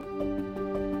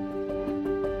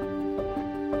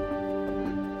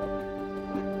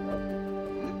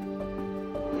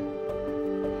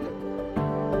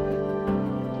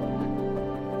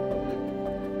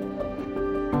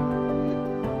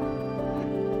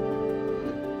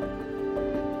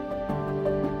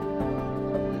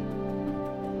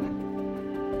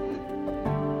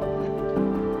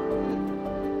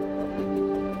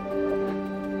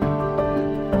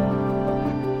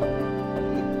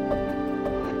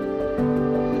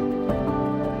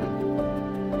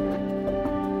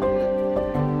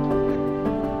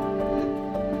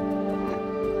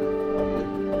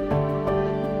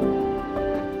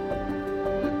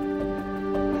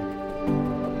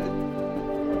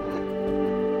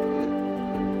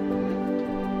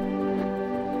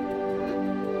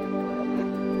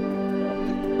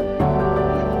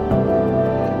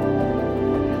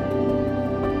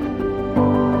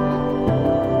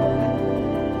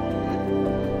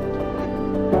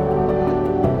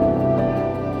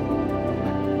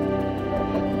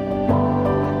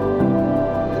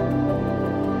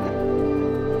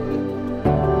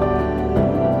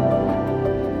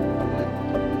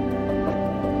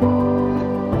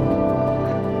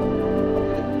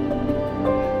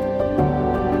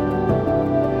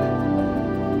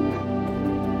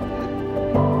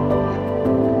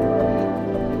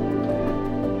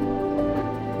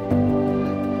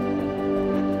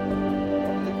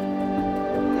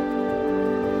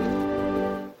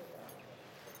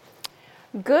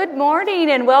Good morning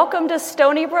and welcome to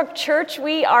Stony Brook Church.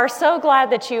 We are so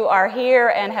glad that you are here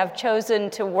and have chosen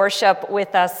to worship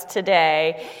with us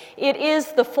today. It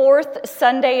is the fourth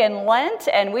Sunday in Lent,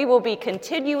 and we will be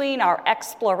continuing our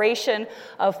exploration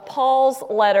of Paul's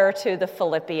letter to the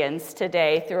Philippians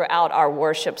today throughout our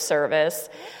worship service.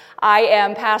 I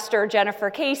am Pastor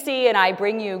Jennifer Casey, and I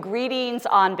bring you greetings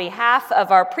on behalf of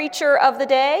our preacher of the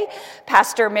day,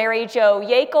 Pastor Mary Jo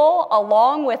Yakel,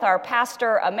 along with our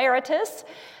pastor emeritus,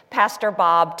 Pastor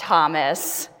Bob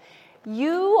Thomas.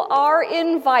 You are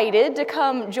invited to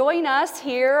come join us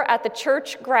here at the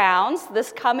church grounds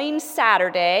this coming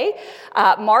Saturday,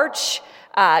 March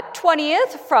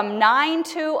 20th from 9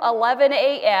 to 11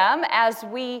 a.m. as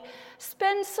we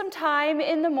spend some time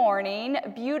in the morning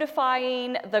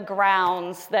beautifying the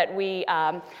grounds that we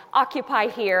occupy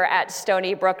here at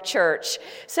Stony Brook Church.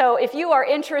 So if you are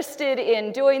interested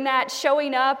in doing that,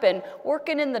 showing up and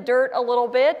working in the dirt a little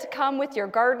bit, come with your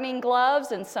gardening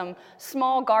gloves and some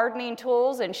small gardening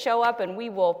tools and show up, and we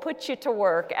will put you to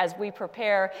work as we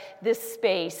prepare this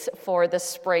space for the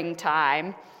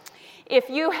springtime. If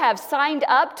you have signed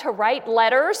up to write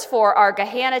letters for our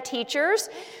Gahanna teachers,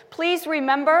 please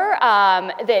remember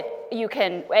that you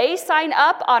can sign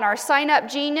up on our Sign Up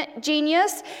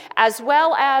Genius, as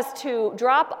well as to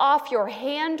drop off your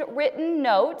handwritten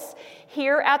notes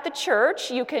here at the church.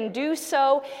 You can do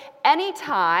so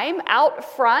anytime. Out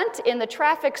front in the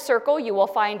traffic circle, you will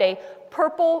find a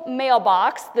purple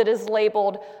mailbox that is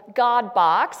labeled God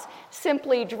Box.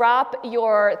 Simply drop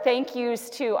your thank yous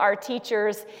to our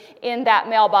teachers in that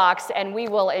mailbox, and we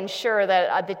will ensure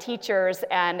that the teachers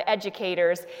and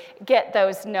educators get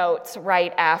those notes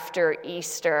right after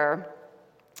Easter.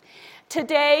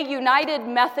 Today, United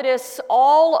Methodists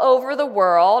all over the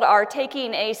world are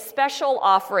taking a special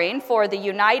offering for the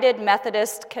United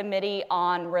Methodist Committee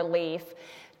on Relief.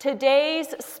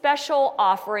 Today's special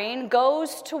offering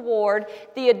goes toward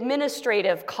the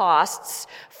administrative costs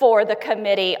for the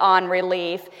Committee on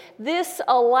Relief. This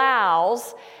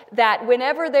allows that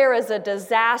whenever there is a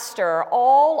disaster,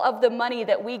 all of the money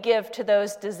that we give to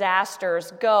those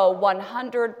disasters go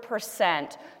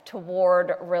 100%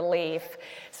 toward relief.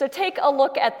 So take a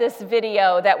look at this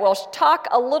video that will talk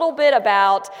a little bit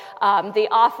about the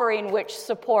offering which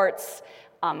supports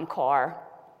UMCOR.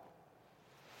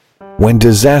 When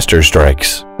disaster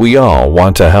strikes, we all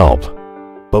want to help.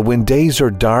 But when days are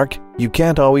dark, you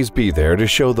can't always be there to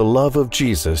show the love of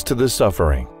Jesus to the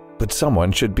suffering. But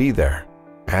someone should be there.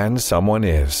 And someone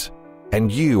is.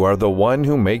 And you are the one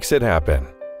who makes it happen.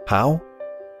 How?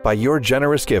 By your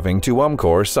generous giving to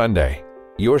UMCOR Sunday.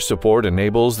 Your support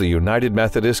enables the United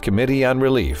Methodist Committee on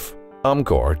Relief,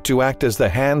 UMCOR, to act as the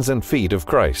hands and feet of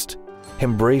Christ,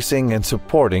 embracing and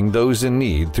supporting those in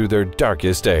need through their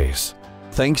darkest days.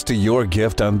 Thanks to your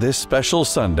gift on this special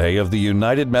Sunday of the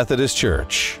United Methodist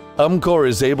Church, UMCOR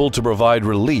is able to provide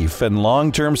relief and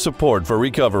long-term support for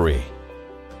recovery.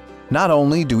 Not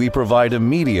only do we provide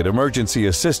immediate emergency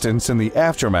assistance in the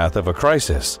aftermath of a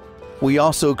crisis, we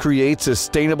also create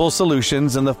sustainable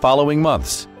solutions in the following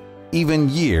months, even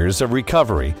years of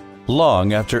recovery,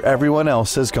 long after everyone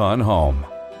else has gone home.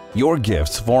 Your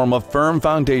gifts form a firm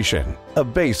foundation, a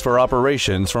base for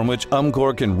operations from which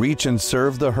UMCOR can reach and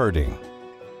serve the hurting.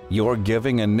 Your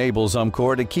giving enables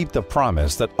UMCOR to keep the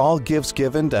promise that all gifts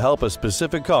given to help a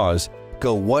specific cause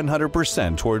go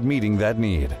 100% toward meeting that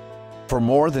need. For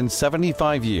more than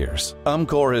 75 years,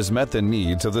 UMCOR has met the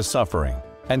needs of the suffering,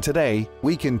 and today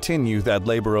we continue that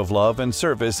labor of love and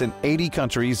service in 80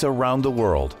 countries around the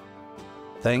world.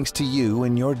 Thanks to you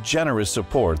and your generous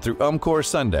support through UMCOR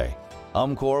Sunday,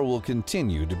 UMCOR will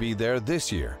continue to be there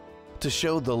this year to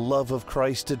show the love of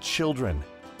Christ to children,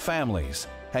 families,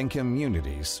 and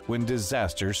communities when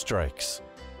disaster strikes.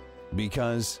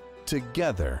 Because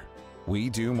together we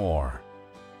do more.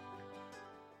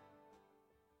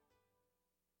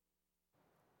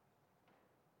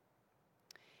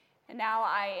 And now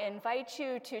I invite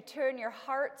you to turn your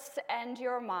hearts and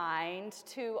your mind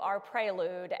to our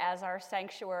prelude as our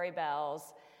sanctuary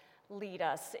bells lead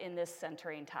us in this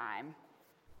centering time.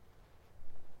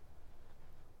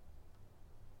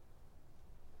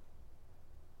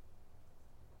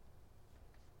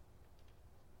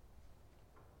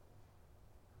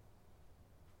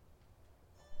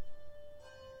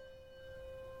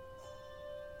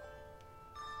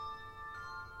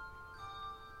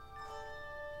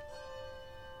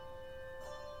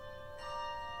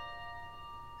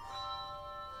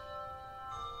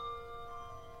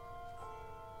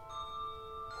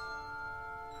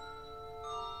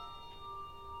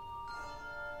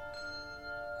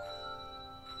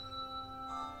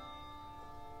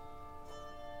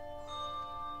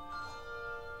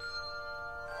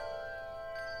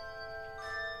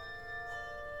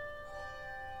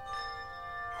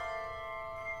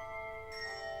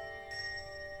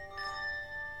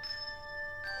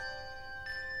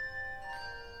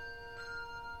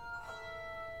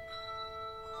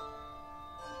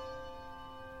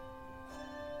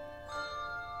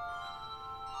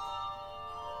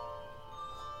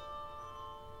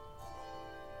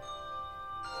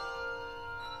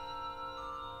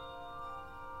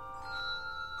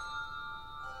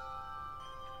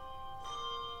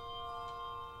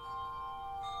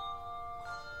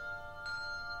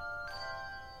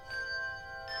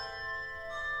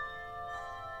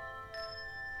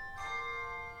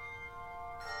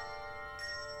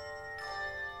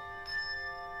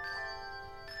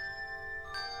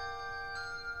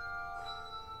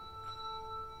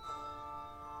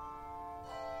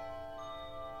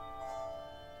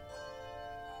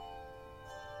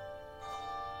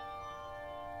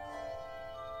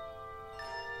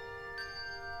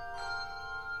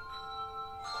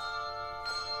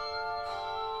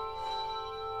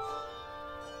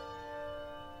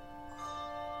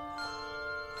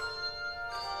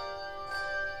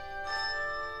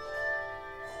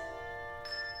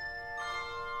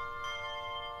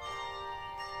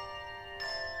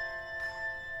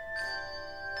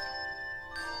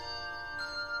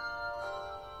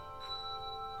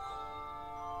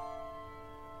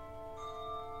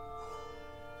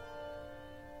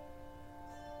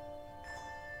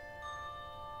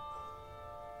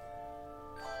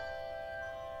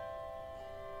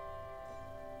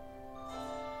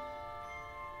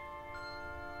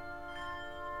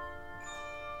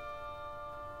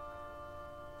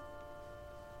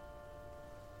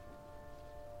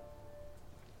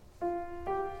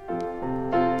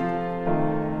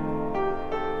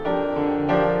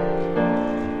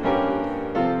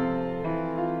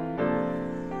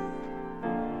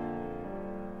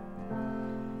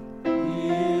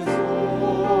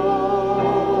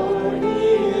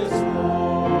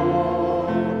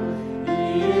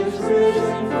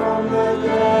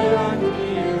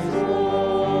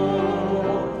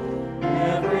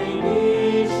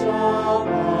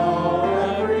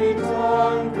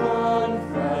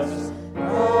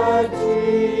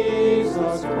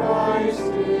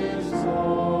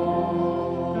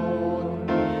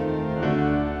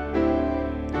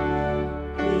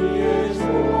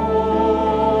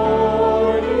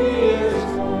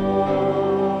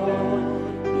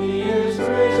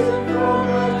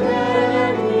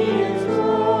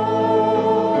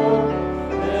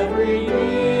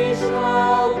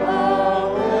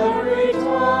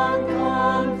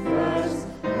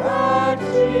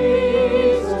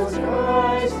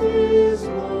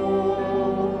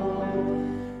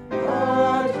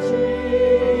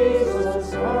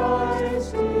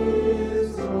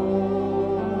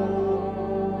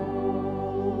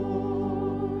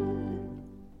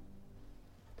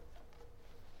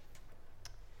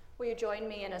 Join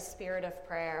me in a spirit of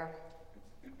prayer.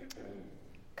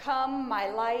 Come, my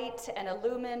light, and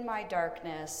illumine my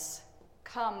darkness.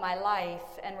 Come, my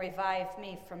life, and revive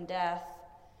me from death.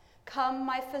 Come,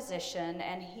 my physician,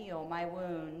 and heal my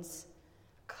wounds.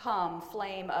 Come,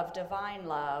 flame of divine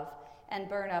love, and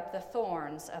burn up the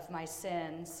thorns of my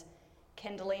sins,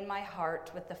 kindling my heart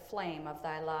with the flame of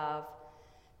thy love.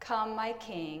 Come, my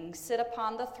King, sit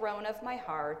upon the throne of my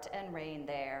heart and reign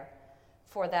there.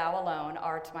 For thou alone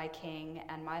art my King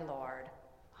and my Lord.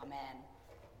 Amen.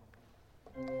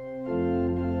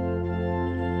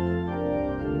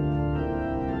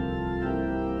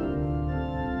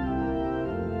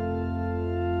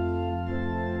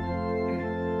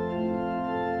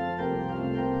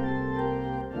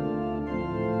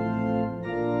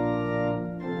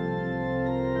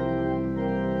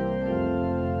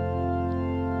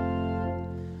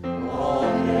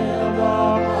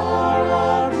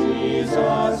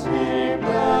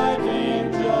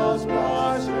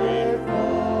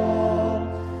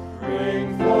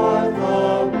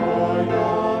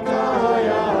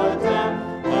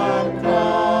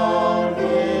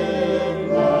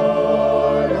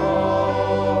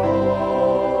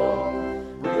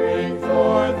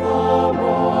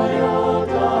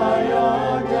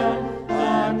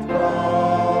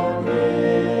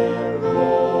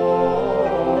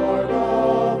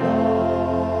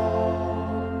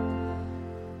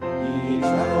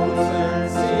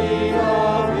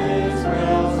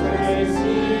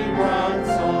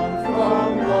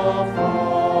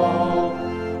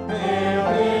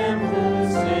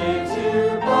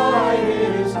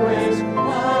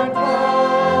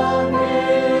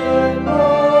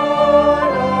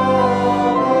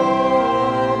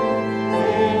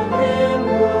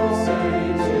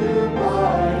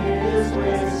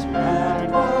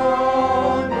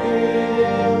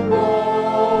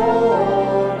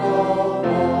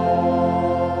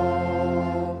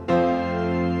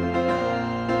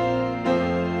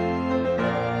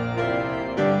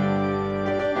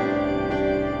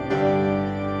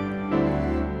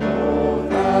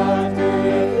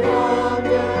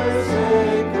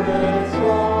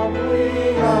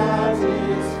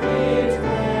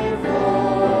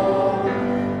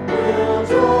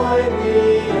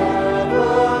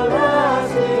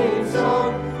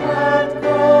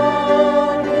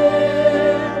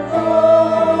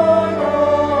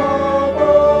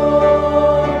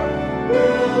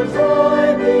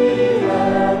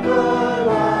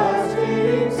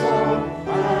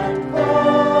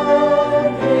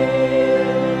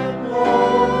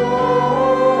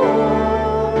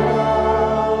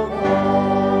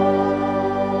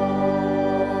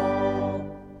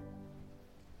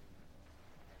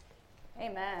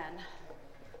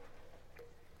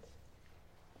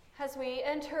 As we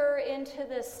enter into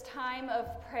this time of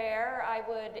prayer, I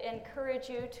would encourage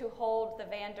you to hold the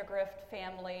Vandergrift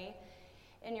family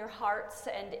in your hearts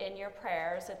and in your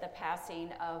prayers at the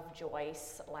passing of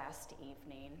Joyce last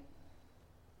evening.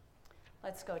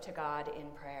 Let's go to God in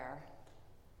prayer.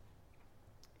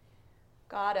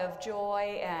 God of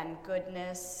joy and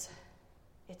goodness,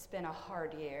 it's been a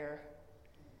hard year.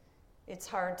 It's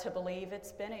hard to believe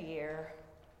it's been a year.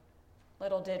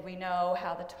 Little did we know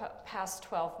how the past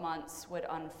 12 months would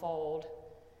unfold.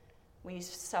 We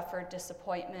suffered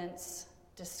disappointments,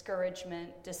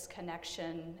 discouragement,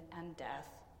 disconnection, and death.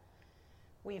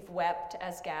 We've wept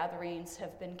as gatherings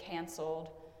have been canceled.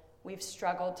 We've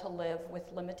struggled to live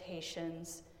with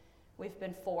limitations. We've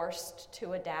been forced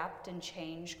to adapt and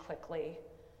change quickly.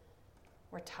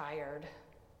 We're tired.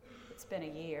 It's been a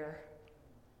year.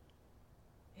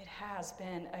 It has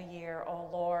been a year, O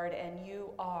Lord, and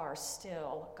you are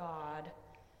still God.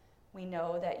 We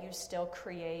know that you still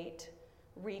create,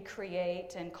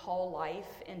 recreate, and call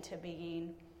life into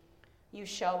being. You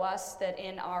show us that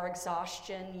in our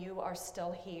exhaustion, you are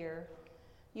still here.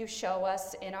 You show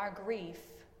us in our grief,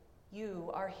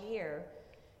 you are here.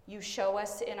 You show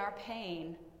us in our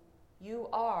pain, you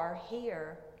are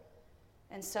here.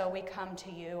 And so we come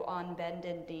to you on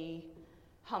bended knee,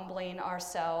 humbling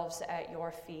ourselves at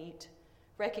your feet,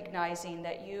 recognizing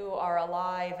that you are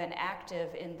alive and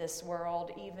active in this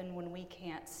world even when we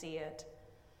can't see it.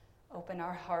 Open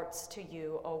our hearts to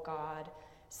you, O God.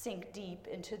 Sink deep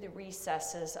into the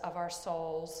recesses of our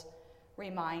souls.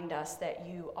 Remind us that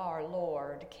you are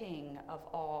Lord, King of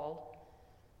all.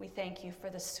 We thank you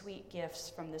for the sweet gifts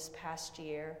from this past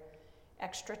year,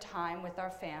 extra time with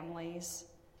our families,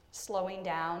 slowing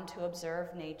down to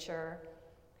observe nature,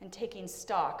 and taking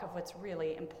stock of what's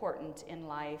really important in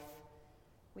life.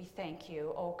 We thank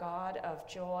you, O God of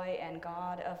joy and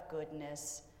God of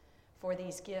goodness, for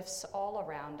these gifts all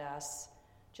around us,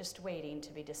 just waiting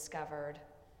to be discovered.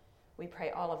 We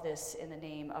pray all of this in the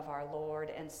name of our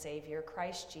Lord and Savior,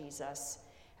 Christ Jesus,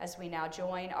 as we now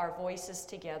join our voices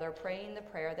together, praying the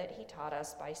prayer that he taught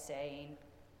us by saying,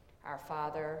 Our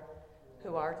Father,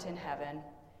 who art in heaven,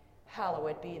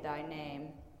 hallowed be thy name.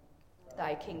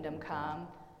 Thy kingdom come,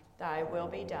 thy will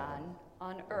be done,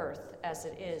 on earth as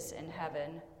it is in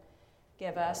heaven.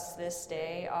 Give us this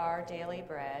day our daily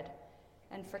bread,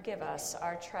 and forgive us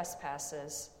our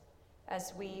trespasses,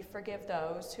 as we forgive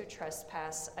those who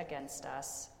trespass against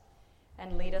us.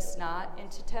 And lead us not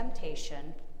into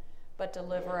temptation, but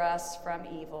deliver us from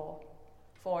evil.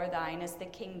 For thine is the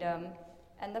kingdom,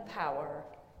 and the power,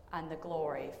 and the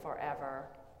glory forever.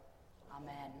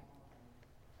 Amen.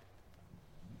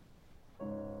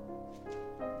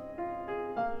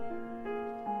 On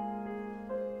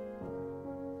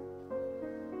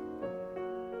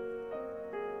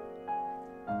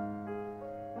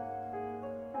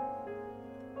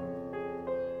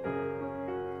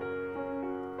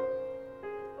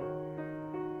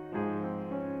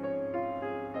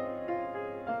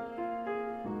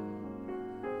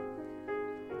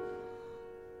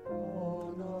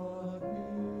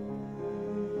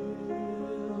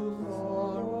a hill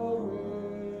far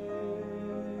away,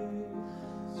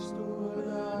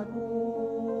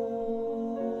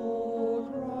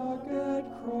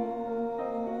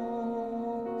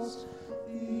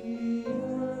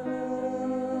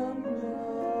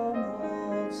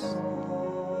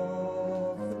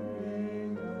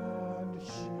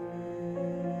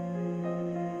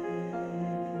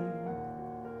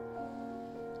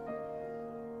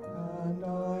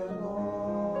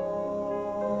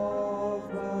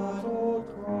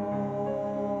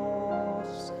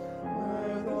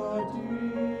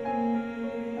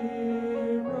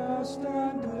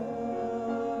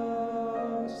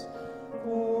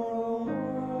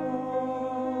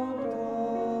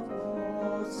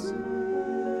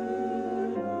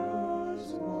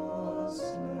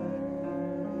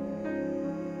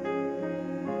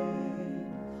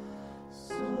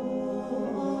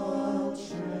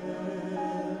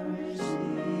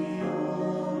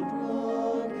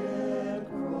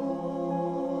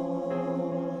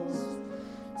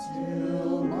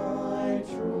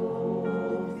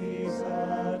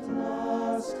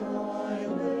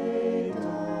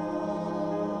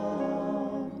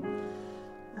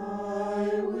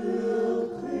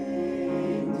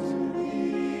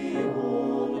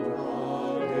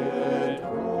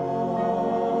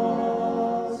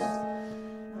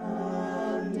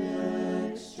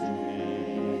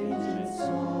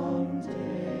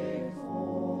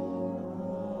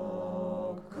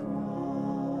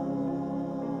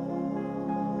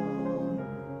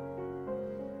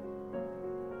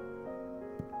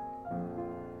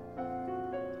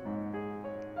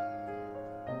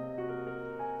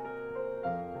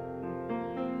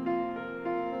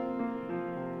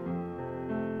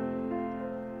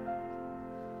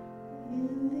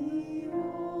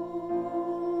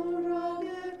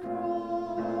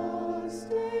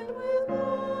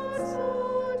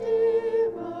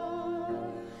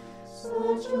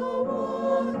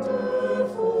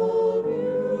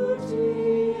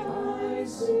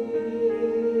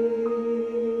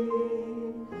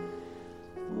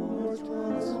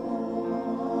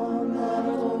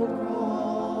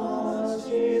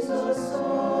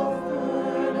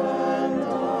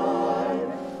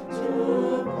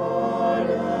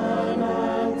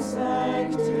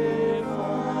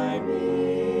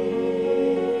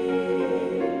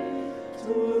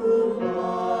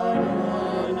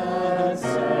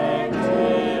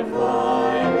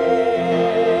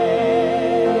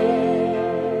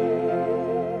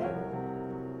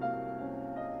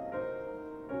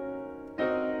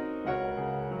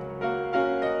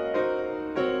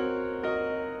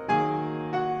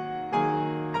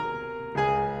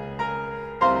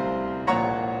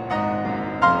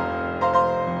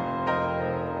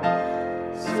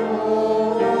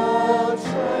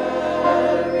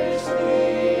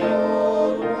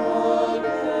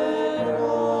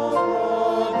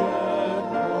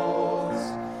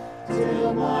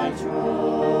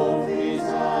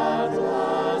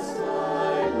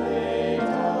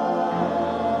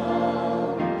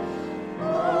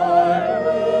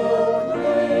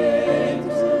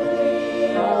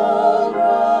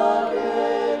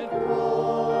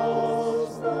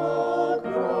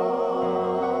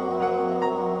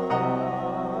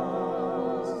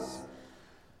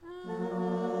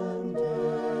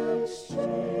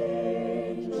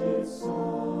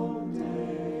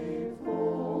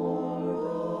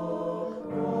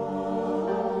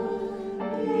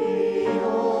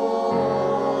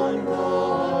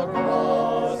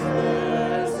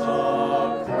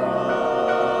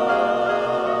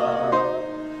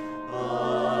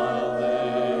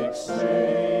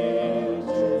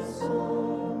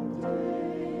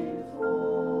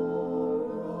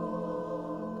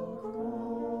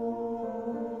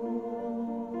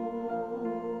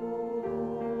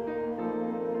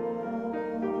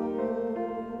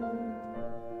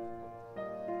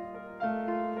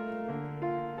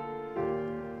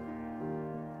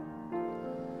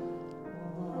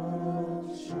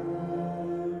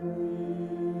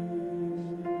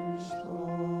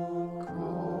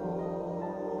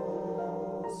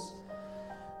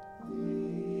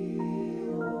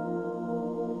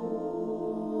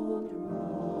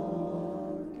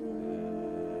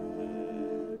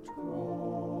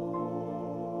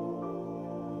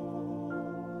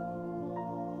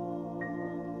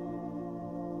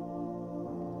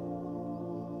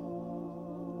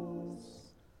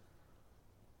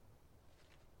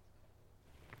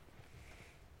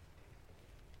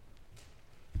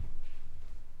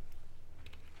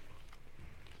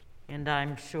 And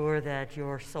I'm sure that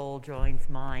your soul joins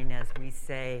mine as we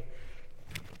say,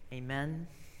 amen.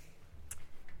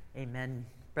 Amen.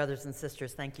 Brothers and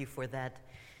sisters, thank you for that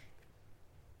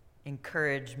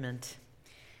encouragement.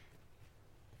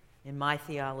 In my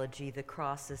theology, the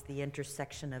cross is the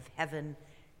intersection of heaven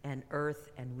and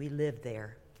earth, and we live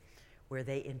there where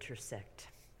they intersect.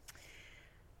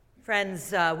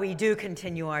 Friends, we do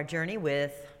continue our journey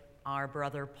with our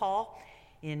brother Paul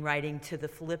in writing to the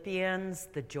Philippians,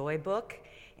 the Joy Book,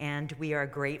 and we are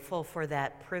grateful for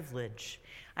that privilege.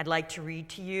 I'd like to read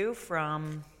to you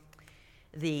from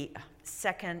the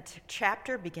second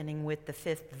chapter, beginning with the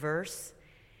 5th verse,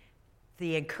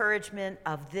 the encouragement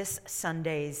of this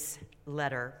Sunday's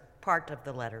letter, part of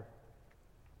the letter.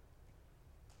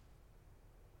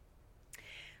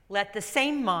 Let the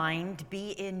same mind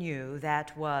be in you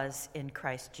that was in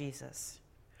Christ Jesus,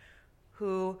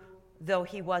 who, though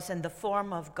he was in the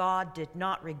form of God, did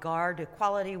not regard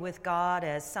equality with God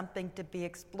as something to be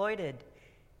exploited,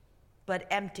 but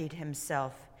emptied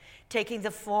himself, taking the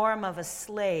form of a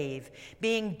slave,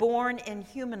 being born in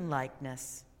human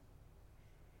likeness.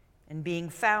 And being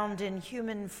found in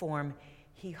human form,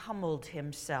 he humbled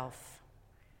himself.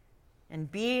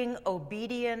 And being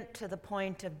obedient to the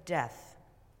point of death,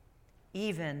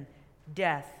 even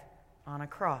death on a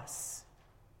cross.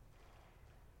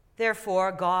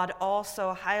 Therefore, God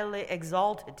also highly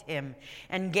exalted him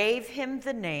and gave him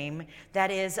the name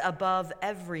that is above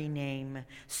every name,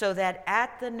 so that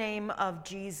at the name of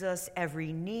Jesus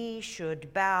every knee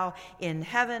should bow in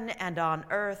heaven and on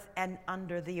earth and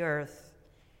under the earth,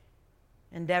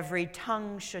 and every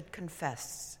tongue should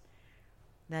confess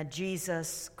that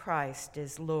Jesus Christ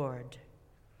is Lord,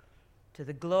 to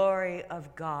the glory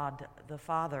of God the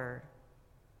Father.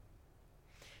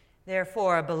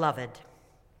 Therefore, beloved,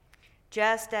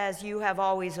 just as you have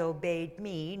always obeyed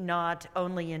me, not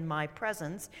only in my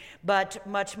presence, but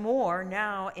much more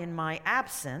now in my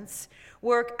absence,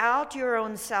 work out your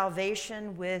own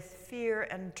salvation with fear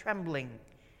and trembling.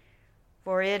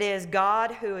 For it is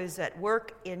God who is at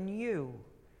work in you,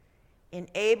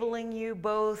 enabling you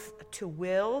both to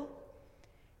will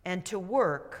and to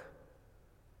work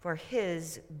for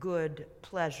his good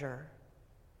pleasure.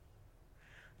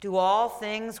 Do all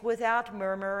things without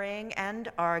murmuring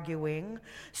and arguing,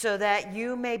 so that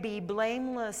you may be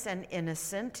blameless and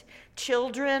innocent,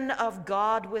 children of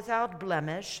God without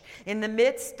blemish, in the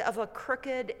midst of a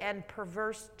crooked and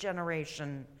perverse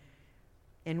generation,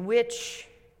 in which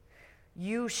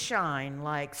you shine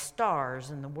like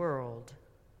stars in the world.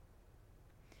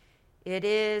 It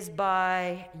is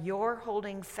by your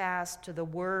holding fast to the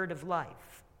word of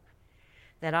life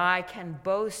that I can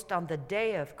boast on the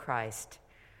day of Christ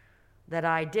that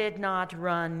I did not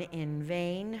run in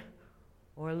vain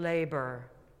or labor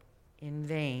in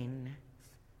vain.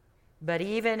 But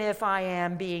even if I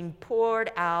am being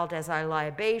poured out as a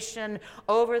libation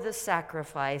over the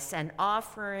sacrifice and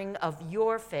offering of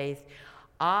your faith,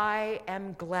 I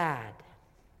am glad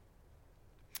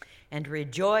and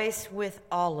rejoice with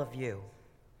all of you.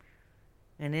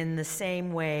 And in the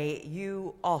same way,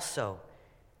 you also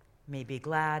may be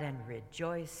glad and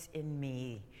rejoice in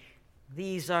me.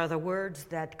 These are the words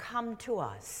that come to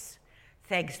us.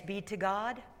 Thanks be to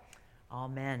God.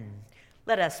 Amen.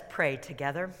 Let us pray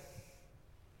together.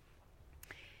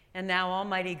 And now,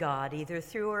 Almighty God, either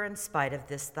through or in spite of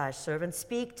this thy servant,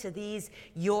 speak to these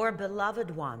your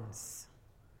beloved ones,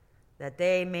 that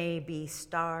they may be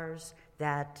stars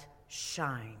that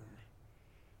shine.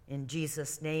 In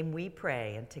Jesus' name we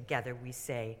pray, and together we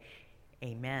say,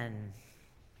 Amen.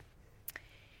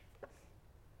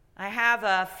 I have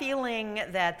a feeling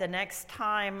that the next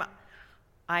time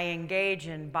I engage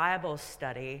in Bible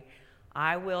study,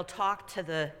 I will talk to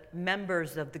the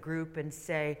members of the group and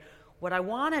say, what I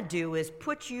want to do is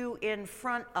put you in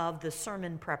front of the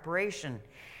sermon preparation.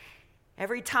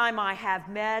 Every time I have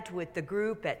met with the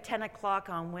group at 10 o'clock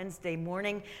on Wednesday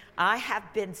morning, I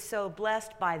have been so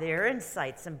blessed by their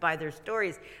insights and by their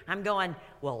stories. I'm going,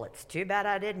 well, it's too bad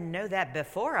I didn't know that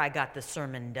before I got the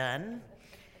sermon done.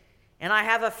 And I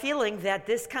have a feeling that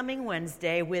this coming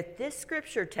Wednesday, with this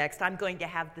scripture text, I'm going to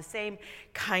have the same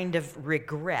kind of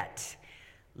regret.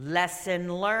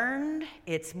 Lesson learned,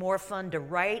 it's more fun to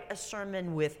write a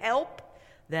sermon with help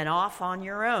than off on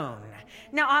your own.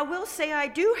 Now, I will say I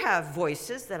do have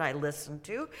voices that I listen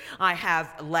to. I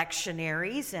have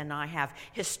lectionaries and I have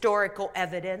historical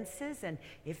evidences. And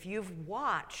if you've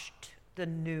watched the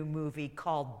new movie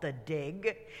called The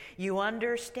Dig, you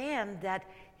understand that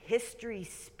history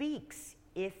speaks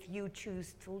if you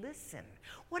choose to listen.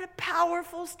 What a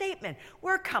powerful statement.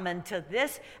 We're coming to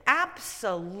this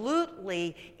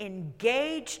absolutely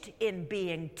engaged in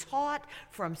being taught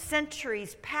from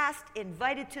centuries past,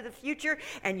 invited to the future.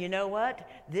 And you know what?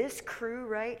 This crew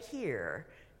right here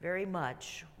very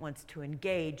much wants to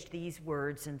engage these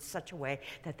words in such a way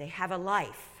that they have a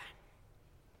life.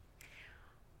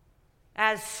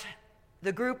 As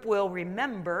the group will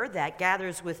remember that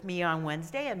gathers with me on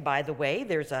Wednesday, and by the way,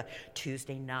 there's a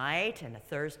Tuesday night and a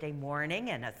Thursday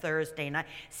morning and a Thursday night.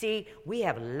 See, we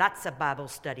have lots of Bible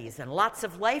studies and lots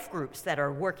of life groups that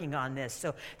are working on this,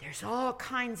 so there's all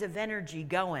kinds of energy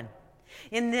going.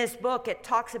 In this book, it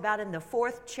talks about in the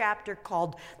 4th chapter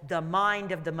called The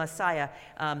Mind of the Messiah.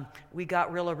 We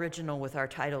got real original with our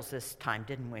titles this time,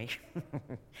 didn't we?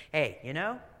 Hey, you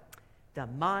know, The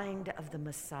Mind of the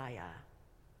Messiah.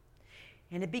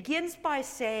 And it begins by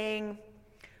saying,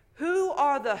 who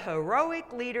are the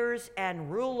heroic leaders and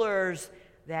rulers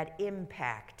that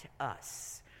impact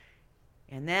us?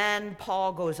 And then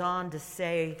Paul goes on to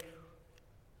say,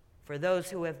 for those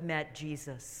who have met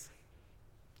Jesus,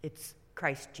 it's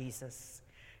Christ Jesus,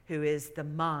 who is the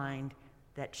mind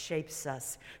that shapes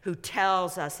us, who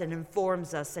tells us and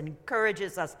informs us and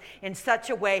encourages us in such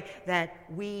a way that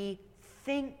we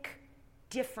think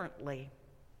differently.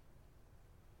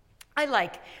 I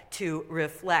like to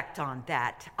reflect on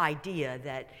that idea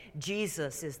that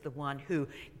Jesus is the one who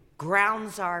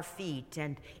grounds our feet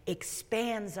and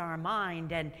expands our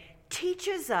mind and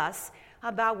teaches us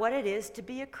about what it is to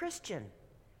be a Christian.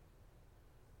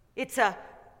 It's a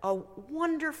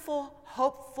wonderful,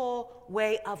 hopeful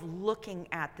way of looking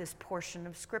at this portion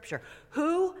of Scripture.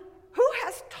 Who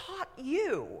has taught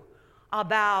you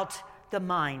about the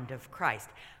mind of Christ?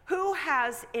 Who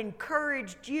has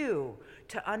encouraged you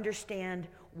to understand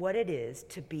what it is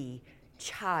to be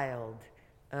child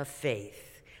of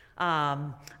faith?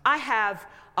 I have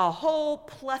a whole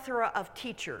plethora of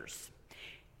teachers.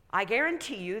 I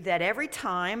guarantee you that every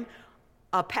time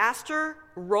a pastor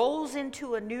rolls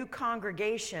into a new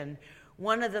congregation,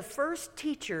 one of the first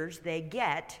teachers they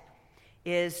get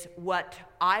is what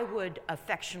I would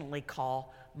affectionately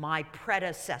call my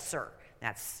predecessor.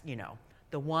 That's,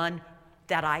 the one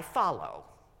that I follow.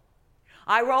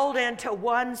 I rolled into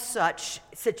one such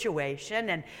situation,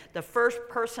 and the first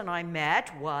person I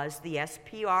met was the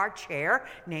SPR chair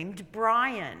named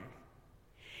Brian.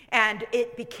 And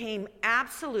it became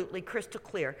absolutely crystal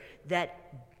clear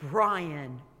that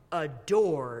Brian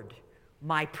adored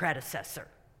my predecessor.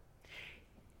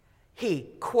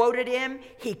 He quoted him,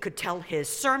 he could tell his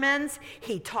sermons,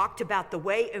 he talked about the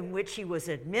way in which he was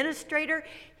administrator.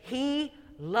 He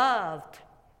loved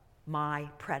my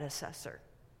predecessor.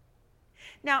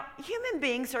 Now, human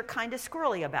beings are kind of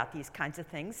squirrely about these kinds of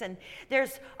things, and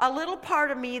there's a little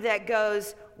part of me that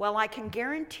goes, well, I can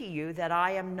guarantee you that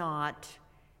I am not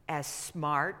as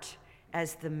smart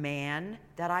as the man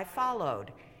that I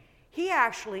followed. He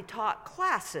actually taught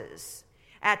classes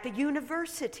at the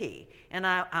university, and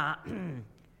I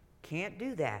can't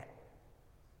do that.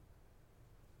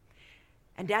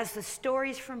 And as the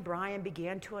stories from Brian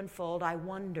began to unfold, I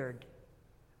wondered,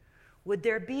 would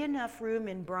there be enough room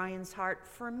in Brian's heart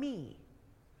for me,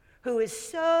 who is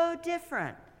so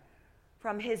different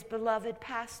from his beloved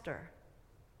pastor.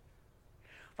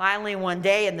 Finally, one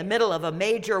day, in the middle of a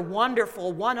major,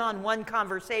 wonderful one-on-one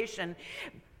conversation,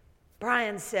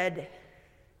 Brian said,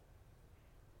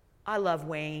 "I love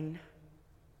Wayne."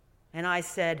 And I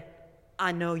said,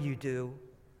 "I know you do."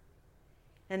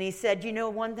 And he said, "You know,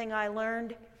 one thing I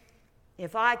learned?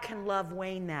 If I can love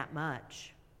Wayne that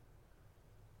much,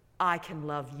 I can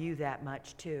love you that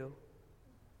much too."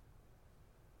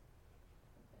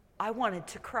 I wanted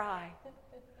to cry.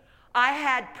 I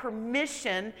had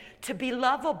permission to be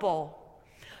lovable.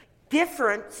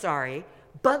 Different,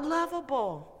 but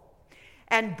lovable.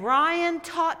 And Brian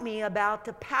taught me about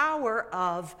the power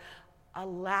of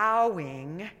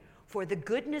allowing for the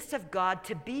goodness of God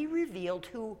to be revealed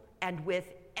who and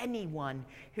with anyone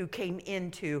who came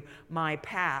into my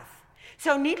path.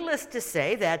 So needless to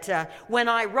say that when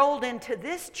I rolled into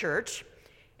this church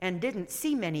and didn't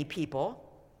see many people,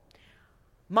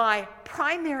 my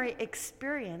primary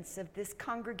experience of this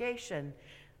congregation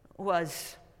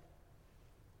was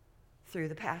through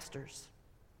the pastors.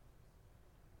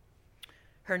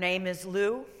 Her name is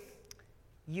Lou.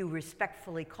 You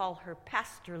respectfully call her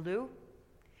Pastor Lou.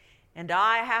 And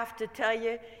I have to tell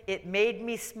you, it made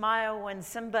me smile when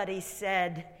somebody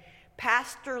said,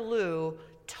 Pastor Lou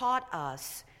taught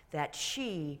us that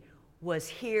she was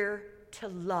here to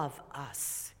love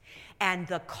us. And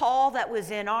the call that was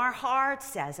in our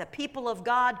hearts as a people of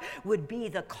God would be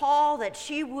the call that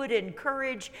she would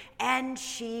encourage, and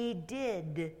she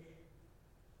did.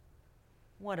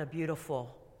 What a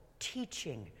beautiful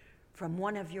teaching from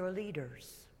one of your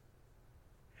leaders.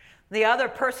 The other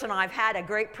person I've had a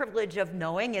great privilege of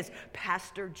knowing is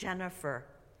Pastor Jennifer.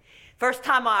 First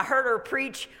time I heard her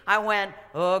preach, I went,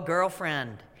 "Oh,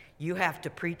 girlfriend, you have to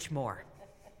preach more."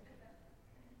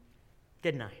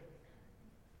 Didn't I?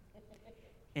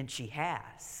 And she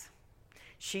has.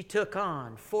 She took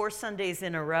on 4 Sundays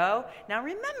in a row. Now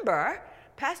remember,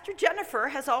 Pastor Jennifer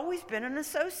has always been an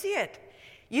associate.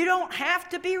 You don't have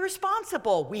to be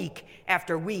responsible week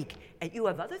after week, and you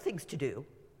have other things to do.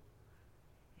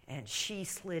 And she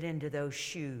slid into those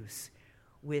shoes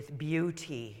with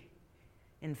beauty.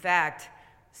 In fact,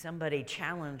 somebody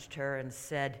challenged her and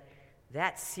said,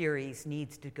 that series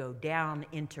needs to go down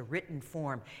into written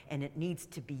form, and it needs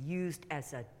to be used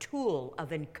as a tool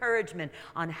of encouragement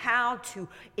on how to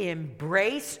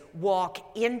embrace,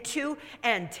 walk into,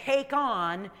 and take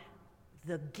on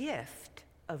the gift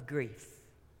of grief.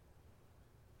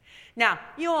 Now,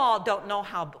 you all don't know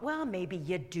well, maybe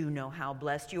you do know how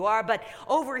blessed you are, but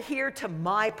over here to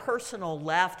my personal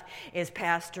left is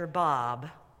Pastor Bob.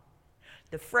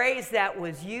 The phrase that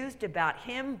was used about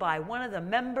him by one of the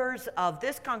members of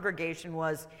this congregation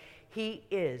was, "He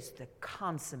is the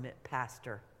consummate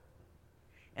pastor."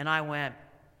 And I went,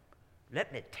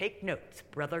 "Let me take notes,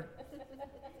 brother.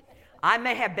 I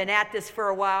may have been at this for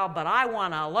a while, but I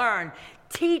want to learn.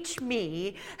 Teach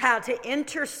me how to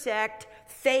intersect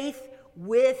faith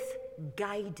with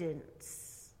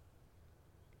guidance."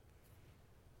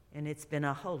 And it's been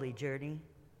a holy journey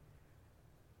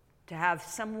to have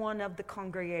someone of the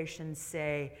congregation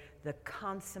say, "The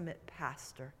consummate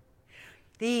pastor."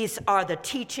 These are the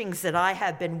teachings that I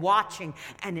have been watching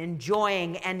and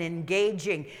enjoying and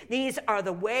engaging. These are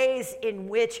the ways in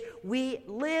which we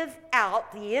live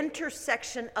out the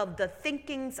intersection of the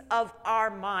thinkings of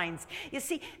our minds. You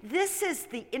see, this is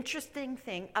the interesting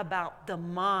thing about the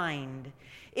mind.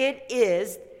 It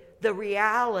is the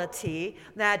reality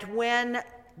that when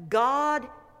God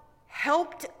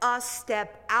helped us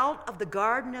step out of the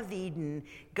Garden of Eden,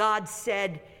 God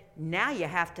said, now you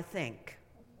have to think.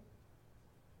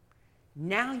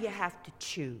 Now you have to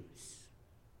choose.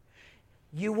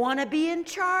 You want to be in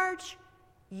charge?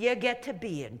 You get to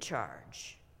be in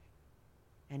charge.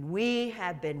 And we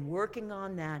have been working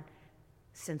on that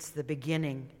since the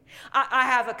beginning. I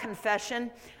have a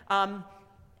confession. I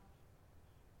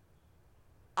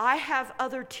have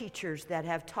other teachers that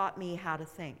have taught me how to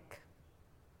think.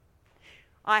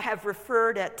 I have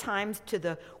referred at times to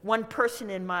the one person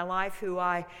in my life who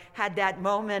I had that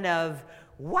moment of,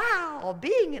 wow,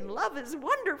 being in love is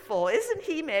wonderful. Isn't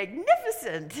he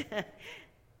magnificent?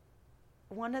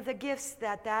 One of the gifts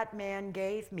that man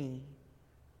gave me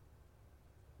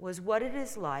was what it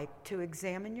is like to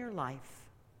examine your life,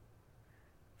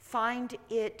 find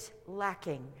it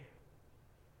lacking,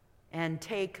 and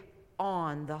take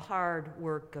on the hard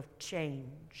work of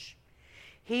change.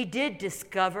 He did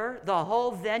discover the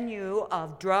whole venue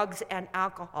of drugs and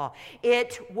alcohol.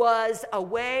 It was a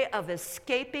way of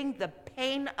escaping the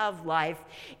pain of life.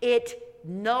 It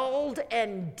nulled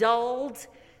and dulled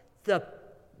the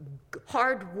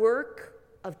hard work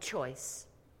of choice.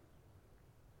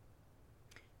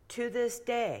 to this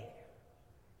day,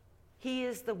 he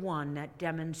is the one that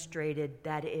demonstrated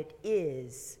that it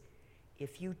is,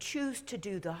 if you choose to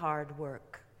do the hard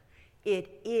work,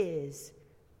 it is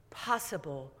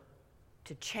possible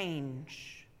to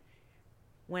change.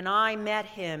 When I met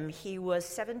him, he was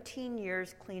 17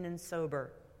 years clean and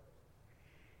sober,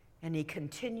 and he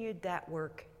continued that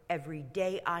work every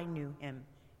day I knew him.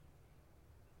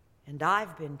 And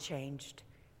I've been changed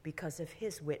because of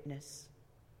his witness.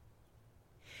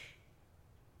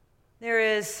 There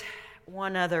is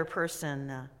one other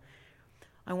person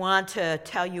I want to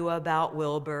tell you about,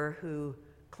 Wilbur, who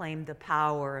claimed the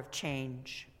power of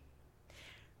change,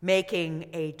 making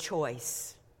a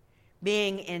choice,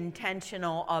 being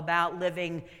intentional about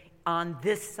living on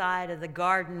this side of the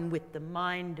garden with the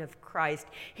mind of Christ.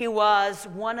 He was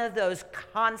one of those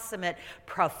consummate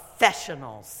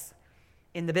professionals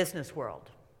in the business world.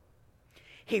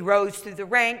 He rose through the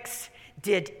ranks,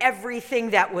 did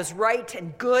everything that was right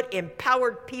and good,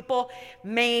 empowered people,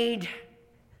 made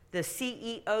the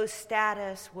CEO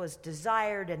status, was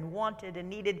desired and wanted and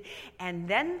needed. And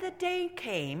then the day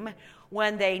came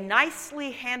when they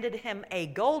nicely handed him a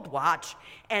gold watch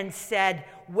and said,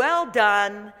 "Well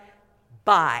done,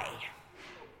 bye."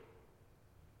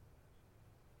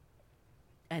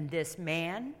 And this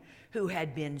man who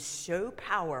had been so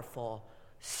powerful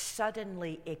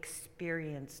suddenly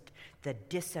experienced the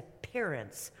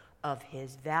disappearance of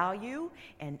his value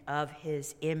and of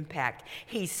his impact.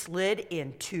 He slid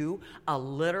into a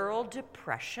literal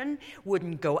depression,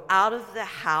 wouldn't go out of the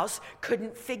house,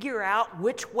 couldn't figure out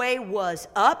which way was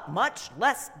up, much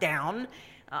less down.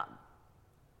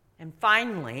 And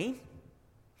finally,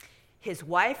 his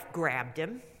wife grabbed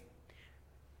him,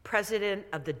 president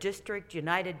of the District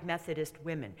United Methodist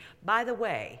Women. By the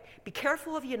way, be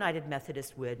careful of United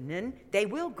Methodist Women. They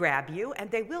will grab you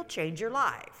and they will change your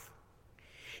life.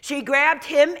 She grabbed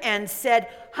him and said,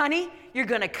 "Honey, you're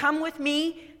going to come with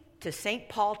me to St.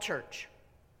 Paul Church.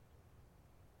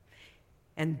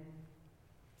 And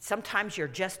sometimes you're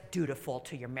just dutiful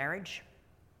to your marriage."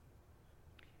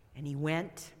 And he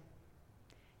went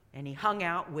and he hung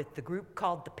out with the group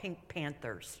called the Pink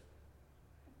Panthers.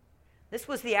 This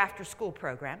was the after-school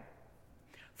program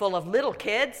full of little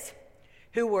kids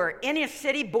who were inner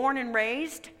city born and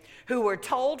raised, who were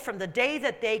told from the day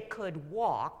that they could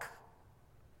walk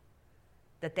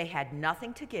that they had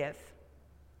nothing to give,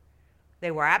 they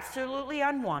were absolutely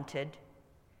unwanted,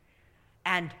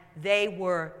 and they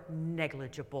were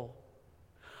negligible.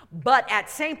 But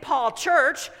at St. Paul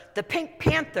Church, the Pink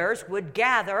Panthers would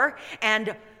gather,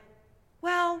 and,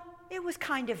 well, it was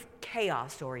kind of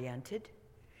chaos-oriented.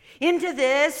 Into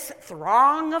this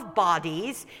throng of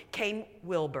bodies came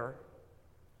Wilbur.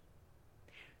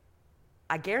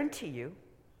 I guarantee you,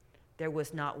 there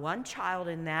was not one child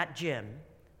in that gym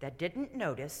that didn't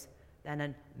notice that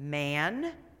a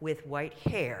man with white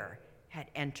hair had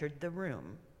entered the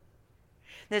room.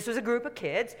 This was a group of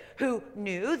kids who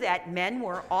knew that men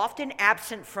were often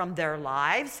absent from their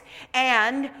lives,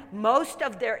 and most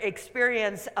of their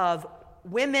experience of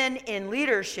women in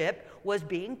leadership was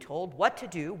being told what to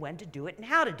do, when to do it, and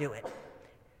how to do it.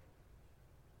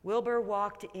 Wilbur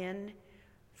walked in.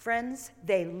 Friends,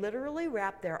 they literally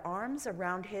wrapped their arms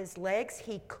around his legs.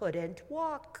 He couldn't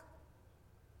walk.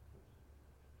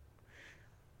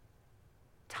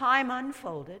 Time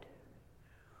unfolded.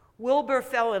 Wilbur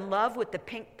fell in love with the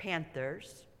Pink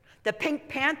Panthers. The Pink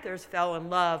Panthers fell in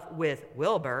love with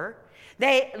Wilbur.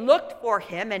 They looked for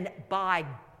him, and by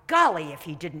golly, if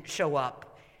he didn't show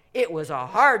up, it was a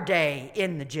hard day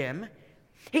in the gym.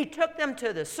 He took them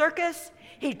to the circus.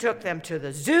 He took them to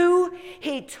the zoo.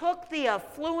 He took the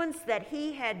affluence that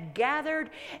he had gathered,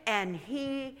 and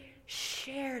he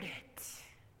shared it.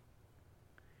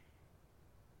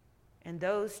 And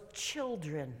those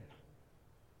children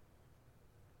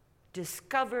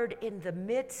discovered in the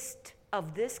midst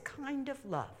of this kind of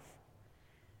love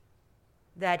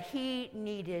that he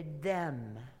needed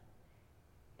them,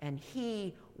 and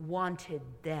he wanted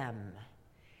them,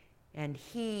 and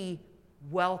he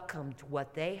welcomed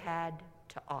what they had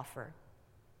to offer.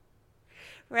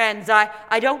 Friends,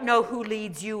 I don't know who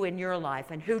leads you in your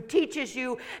life and who teaches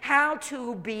you how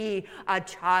to be a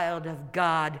child of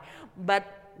God,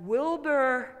 but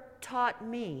Wilbur taught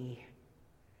me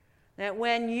that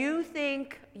when you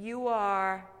think you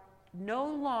are no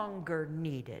longer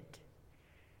needed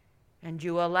and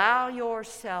you allow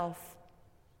yourself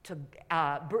to,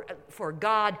 for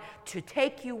God to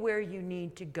take you where you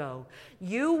need to go,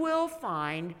 you will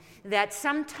find that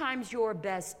sometimes your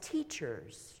best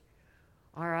teachers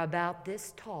are about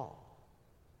this tall,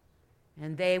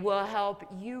 and they will help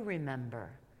you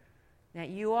remember that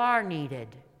you are needed.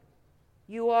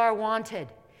 You are wanted,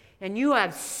 and you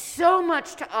have so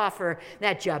much to offer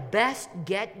that you best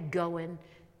get going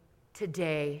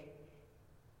today.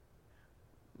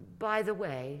 By the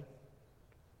way,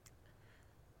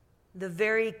 the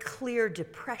very clear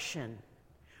depression,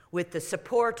 with the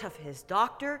support of his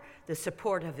doctor, the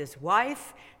support of his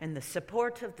wife, and the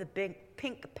support of the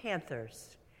Pink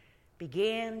Panthers,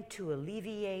 began to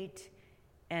alleviate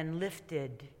and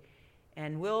lifted.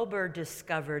 And Wilbur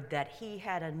discovered that he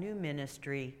had a new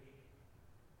ministry,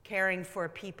 caring for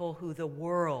people who the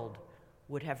world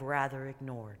would have rather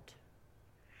ignored.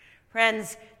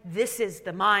 Friends, this is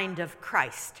the mind of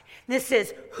Christ. This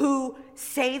is who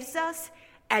saves us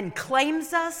and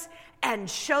claims us and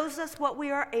shows us what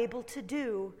we are able to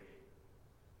do.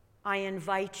 I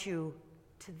invite you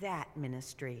to that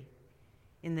ministry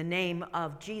in the name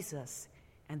of Jesus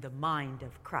and the mind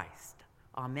of Christ.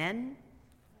 Amen.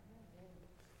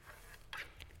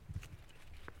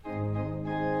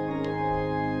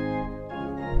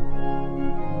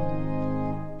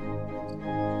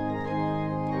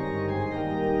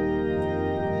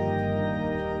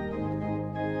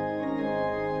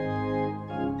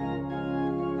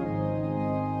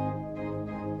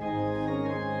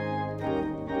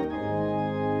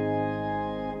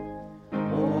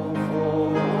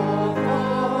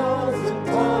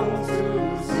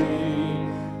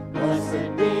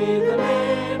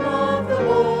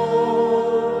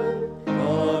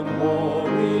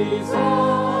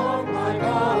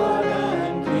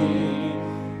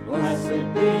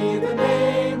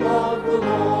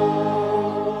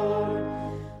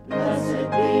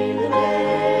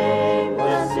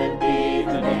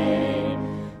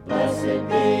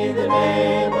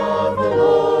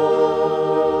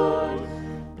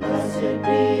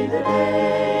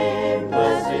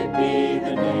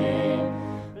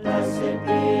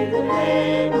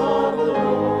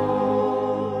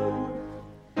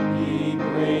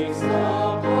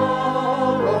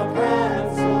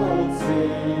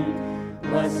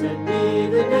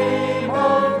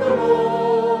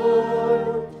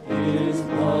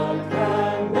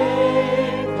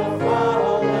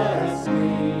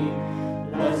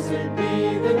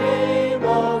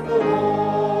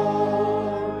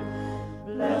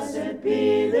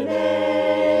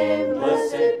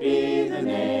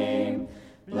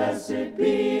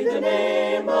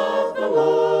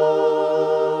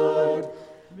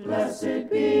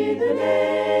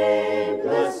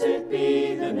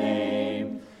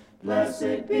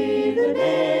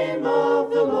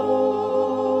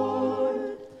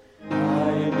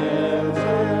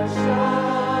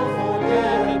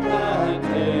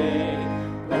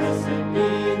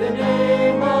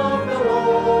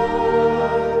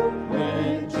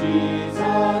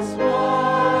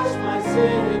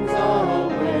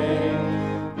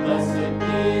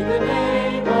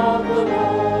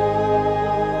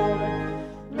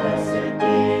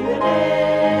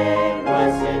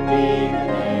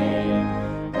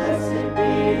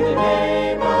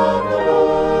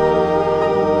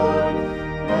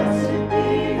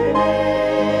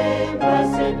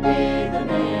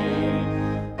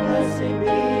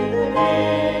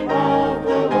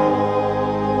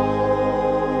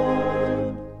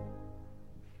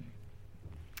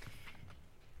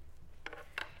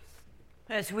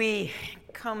 As we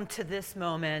come to this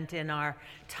moment in our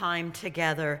time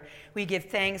together, we give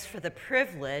thanks for the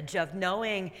privilege of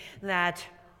knowing that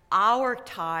our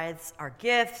tithes, our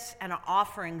gifts, and our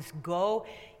offerings go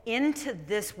into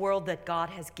this world that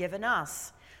God has given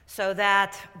us, so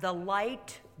that the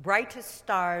light, brightest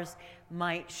stars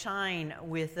might shine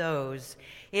with those.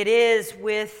 It is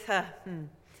with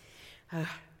a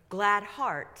glad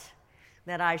heart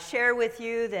that I share with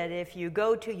you that if you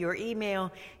go to your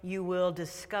email, you will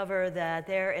discover that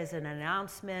there is an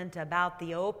announcement about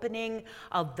the opening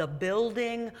of the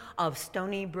building of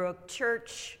Stony Brook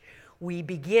Church. We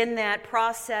begin that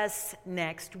process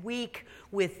next week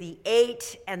with the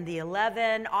 8 and the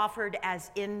 11 offered as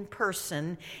in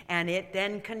person, and it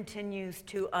then continues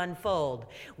to unfold.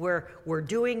 We're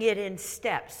doing it in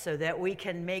steps so that we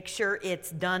can make sure it's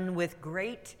done with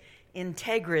great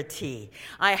integrity.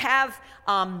 I have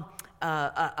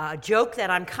a joke that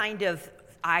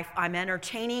I'm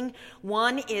entertaining.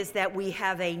 One is that we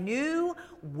have a new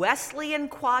Wesleyan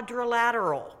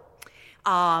quadrilateral.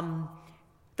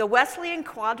 The Wesleyan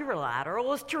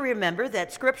quadrilateral is to remember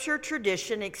that Scripture,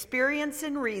 tradition, experience,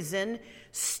 and reason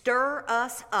stir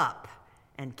us up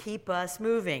and keep us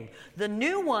moving. The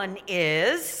new one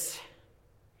is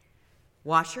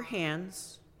wash your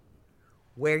hands,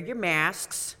 wear your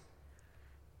masks,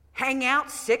 hang out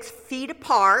 6 feet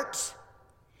apart,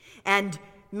 and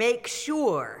make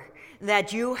sure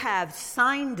that you have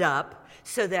signed up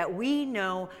so that we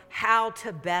know how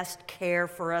to best care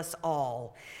for us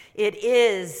all. It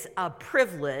is a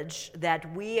privilege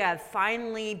that we have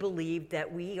finally believed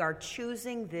that we are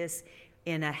choosing this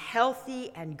in a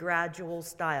healthy and gradual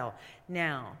style.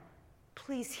 Now,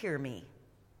 please hear me.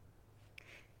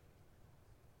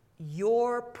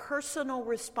 Your personal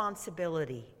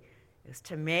responsibility is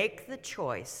to make the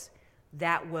choice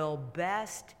that will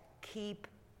best keep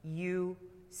you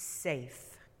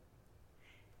safe.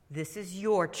 This is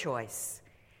your choice.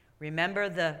 Remember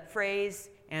the phrase,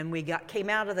 and we came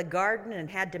out of the garden and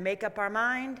had to make up our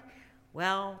mind?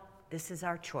 Well, this is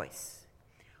our choice.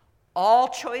 All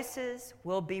choices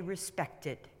will be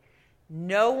respected.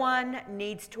 No one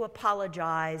needs to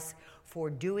apologize for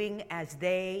doing as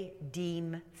they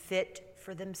deem fit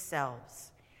for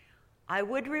themselves. I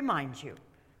would remind you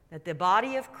that the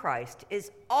body of Christ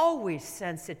is always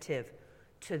sensitive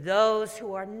to those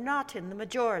who are not in the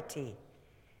majority.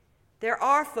 There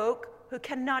are folk who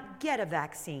cannot get a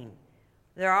vaccine.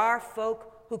 There are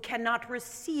folk who cannot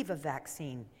receive a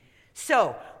vaccine.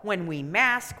 So when we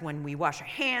mask, when we wash our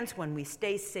hands, when we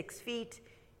stay 6 feet,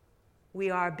 we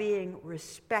are being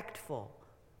respectful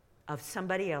of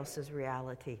somebody else's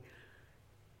reality.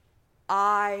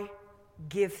 I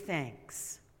give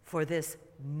thanks for this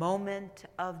moment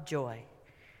of joy,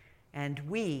 and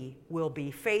we will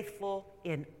be faithful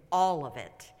in all of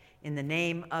it. In the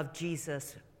name of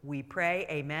Jesus, we pray.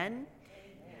 Amen.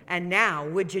 And now,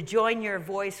 would you join your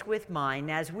voice with mine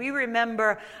as we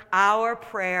remember our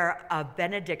prayer of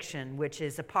benediction, which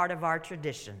is a part of our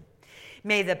tradition.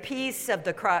 May the peace of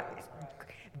the Christ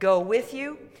go with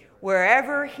you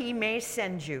wherever he may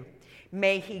send you.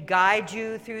 May he guide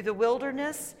you through the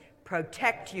wilderness,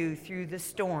 protect you through the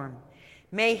storm.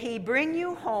 May he bring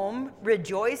you home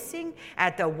rejoicing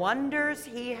at the wonders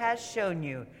he has shown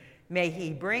you. May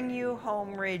he bring you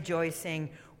home rejoicing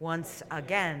once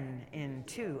again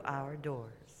into our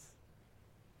doors.